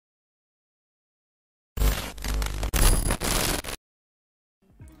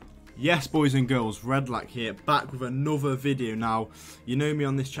Yes, boys and girls, Redlack here, back with another video. Now, you know me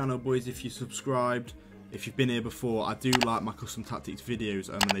on this channel, boys, if you subscribed, if you've been here before, I do like my custom tactics videos,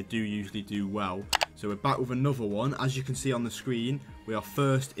 and they do usually do well. So we're back with another one. As you can see on the screen, we are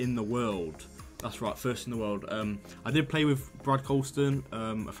first in the world. That's right, first in the world. I did play with Brad Colston,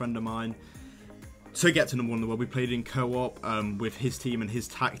 a friend of mine, to get to number 1 in the world. We played in co-op with his team and his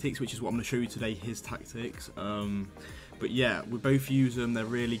tactics, which is what I'm going to show you today, his tactics. But yeah, we both use them, they're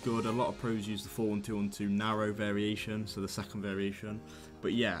really good. A lot of pros use the 4-1-2-1-2 narrow variation, so the second variation.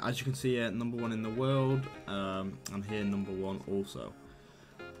 But yeah, as you can see here, number 1 in the world, and here number 1 also.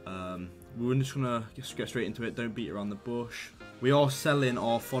 We're just going to get straight into it, don't beat around the bush. We are selling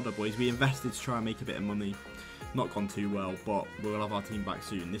our fodder, boys. We invested to try and make a bit of money. Not gone too well, but we'll have our team back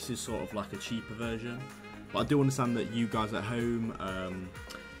soon. This is sort of like a cheaper version. But I do understand that you guys at home,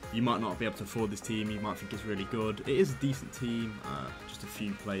 you might not be able to afford this team, you might think it's really good. It is a decent team, just a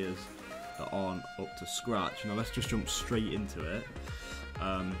few players that aren't up to scratch. Now let's just jump straight into it.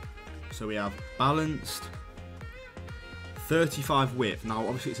 So we have balanced, 35 width. Now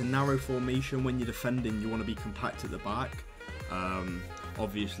obviously it's a narrow formation. When you're defending, you want to be compact at the back,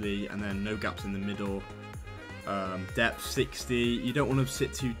 obviously, and then no gaps in the middle. Depth 60. You don't want to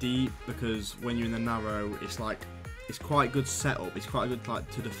sit too deep, because when you're in the narrow, it's quite good setup. It's quite good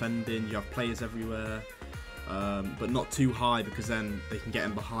to defend in. You have players everywhere, but not too high, because then they can get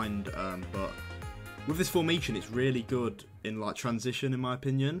in behind. But with this formation, it's really good in transition, in my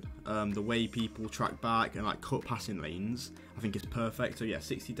opinion. The way people track back and cut passing lanes, I think is perfect. So yeah,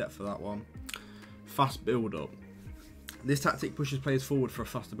 60 depth for that one. Fast build up. This tactic pushes players forward for a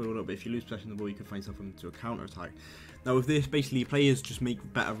faster build-up, but if you lose possession of the ball, you can find yourself into a counter-attack. Now with this, basically, players just make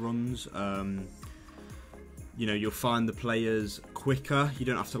better runs. You know, you'll find the players quicker. You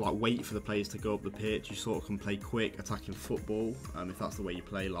don't have to wait for the players to go up the pitch. You sort of can play quick, attacking football, if that's the way you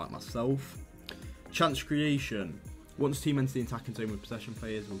play, like myself. Chance creation. Once team enters the attacking zone with possession,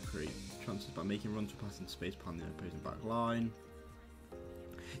 players will create chances by making runs for passing space behind the opposing back line.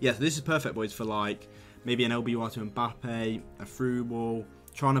 Yeah, so this is perfect, boys, for maybe an LBY to Mbappe, a through ball,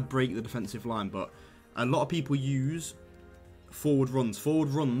 trying to break the defensive line. But a lot of people use forward runs. Forward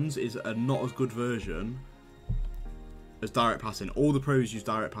runs is a not as good version as direct passing. All the pros use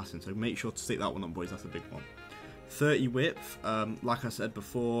direct passing, so make sure to stick that one on, boys. That's a big one. 30 width, like I said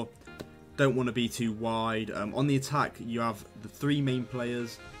before, don't want to be too wide. On the attack, you have the 3 main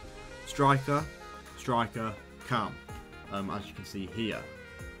players: striker, cam, as you can see here.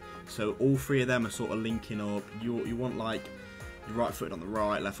 So all 3 of them are sort of linking up. You want your right foot on the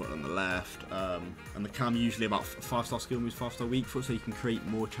right, left foot on the left, and the cam usually about 5-star skill moves, 5-star weak foot, so you can create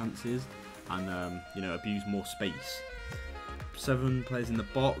more chances and you know, abuse more space. 7 players in the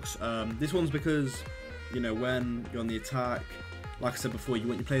box. This one's because, you know, when you're on the attack, like I said before, you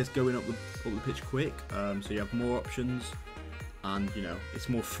want your players going up the pitch quick, so you have more options, and you know, it's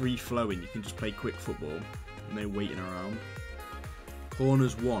more free flowing. You can just play quick football, no waiting around.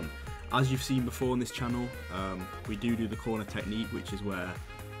 Corners 1. As you've seen before on this channel, we do the corner technique, which is where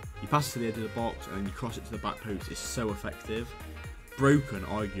you pass it to the edge of the box and then you cross it to the back post. It's so effective. Broken,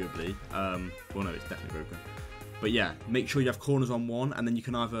 arguably. Well, no, it's definitely broken. But yeah, make sure you have corners on 1, and then you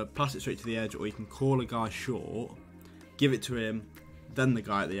can either pass it straight to the edge, or you can call a guy short, give it to him, then the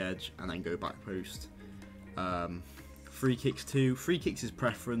guy at the edge, and then go back post. Free kicks 2. Free kicks is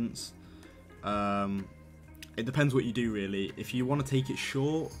preference. It depends what you do, really. If you want to take it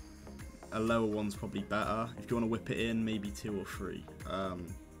short, a lower one's probably better. If you want to whip it in, maybe 2 or 3.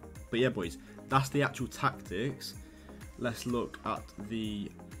 But yeah, boys, that's the actual tactics. Let's look at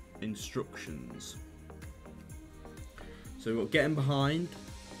the instructions. So we've got getting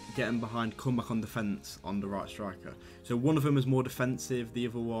behind, come back on defence on the right striker. So one of them is more defensive, the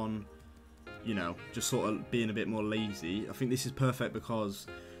other one, you know, just sort of being a bit more lazy. I think this is perfect because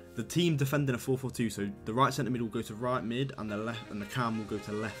the team defending a 4-4-2, so the right centre mid will go to right mid, and the cam will go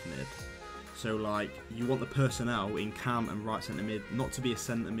to left mid. So you want the personnel in cam and right centre mid not to be a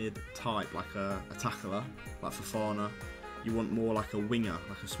centre mid type, like a tackler, like Fofana. You want more like a winger,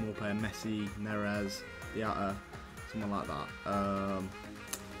 like a small player, Messi, Neres, Diatta, someone like that.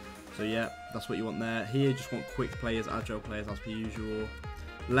 So yeah, that's what you want there. Here, you just want quick players, agile players, as per usual.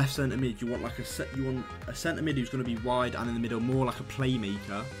 Left centre mid, you want a centre mid who's going to be wide and in the middle, more like a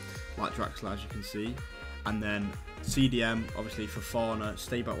playmaker, like Draxler, as you can see. And then CDM, obviously Fofana,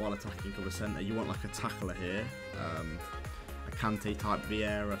 stay back while attacking, cover centre. You want like a tackler here, a Kante type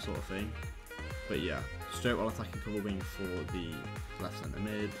Vieira sort of thing. But yeah, straight while attacking, cover wing for the left centre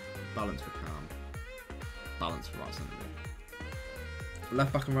mid, balance for cam, balance for right centre mid.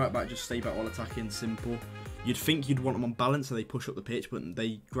 Left back and right back, just stay back while attacking, simple. You'd think you'd want them on balance so they push up the pitch, but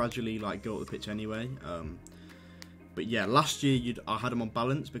they gradually like go up the pitch anyway. But yeah, last year I had them on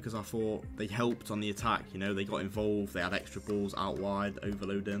balance because I thought they helped on the attack. You know, they got involved, they had extra balls out wide,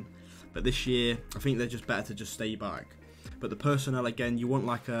 overloading. But this year, I think they're just better to just stay back. But the personnel, again, you want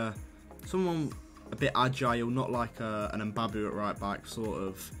like someone a bit agile, not like an Mbabu at right back, sort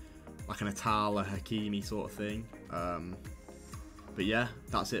of like an Atal, a Hakimi sort of thing. But yeah,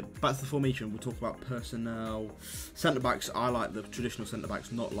 that's it. Back to the formation, we'll talk about personnel. Centre-backs, I like the traditional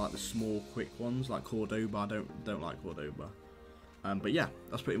centre-backs, not like the small, quick ones, like Cordoba. I don't like Cordoba. But yeah,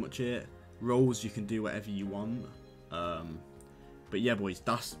 that's pretty much it. Roles, you can do whatever you want. But yeah, boys,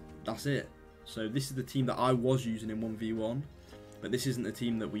 that's it. So this is the team that I was using in 1v1. But this isn't the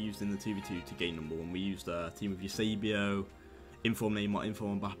team that we used in the 2v2 to gain number 1. We used a team of Eusebio, Inform Neymar,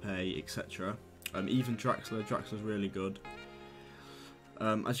 Inform Mbappe, etc. Even Draxler. Draxler's really good.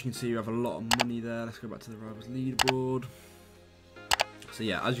 As you can see, we have a lot of money there. Let's go back to the Rivals leaderboard. So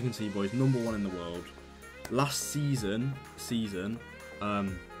yeah, as you can see, boys, number 1 in the world. Last season, I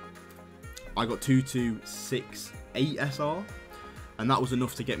got 2268 SR, and that was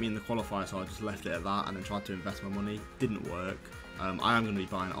enough to get me in the qualifier. So I just left it at that, and then tried to invest my money. Didn't work. I am going to be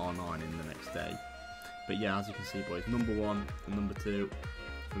buying R9 in the next day. But yeah, as you can see, boys, number 1 and number 2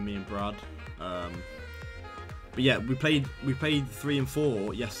 for me and Brad. But yeah, we played 3 and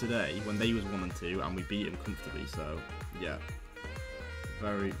 4 yesterday when they was 1 and 2, and we beat them comfortably. So yeah,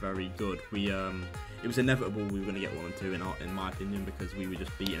 very, very good. It was inevitable we were going to get 1 and 2 in my opinion, because we were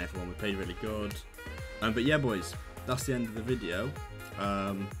just beating everyone. We played really good. But yeah, boys, that's the end of the video.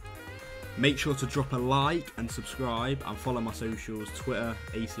 Make sure to drop a like and subscribe, and follow my socials: Twitter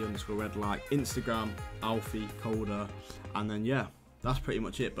AC_redlight, Instagram Alfie Colder, and then yeah, that's pretty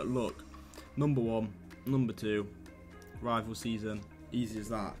much it. But look, number 1. Number 2, rival season, easy as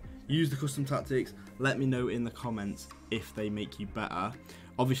that. Use the custom tactics. Let me know in the comments if they make you better.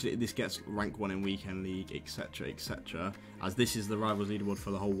 Obviously, this gets rank 1 in weekend league, etc., etc., as this is the rivals leaderboard for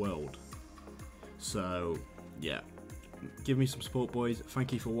the whole world. So yeah, give me some support, boys.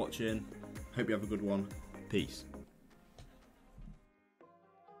 Thank you for watching. Hope you have a good one. Peace.